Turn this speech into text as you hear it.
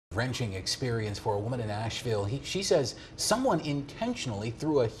Wrenching experience for a woman in Asheville. She says someone intentionally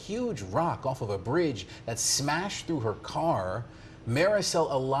threw a huge rock off of a bridge that smashed through her car.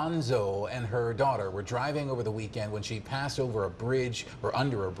 Marisol Alonzo and her daughter were driving over the weekend when she passed over a bridge or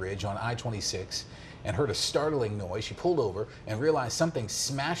under a bridge on I-26 and heard a startling noise. She pulled over and realized something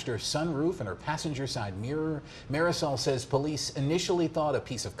smashed her sunroof and her passenger side mirror. Marisol says police initially thought a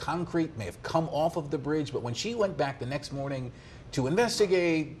piece of concrete may have come off of the bridge, but when she went back the next morning to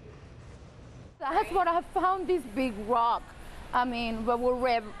investigate, that's what I found, this big rock. I mean,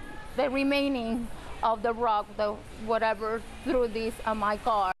 the remaining of the rock, whatever, threw this on my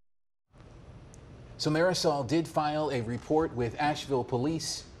car. So Marisol did file a report with Asheville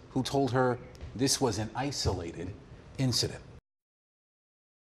police, who told her this was an isolated incident.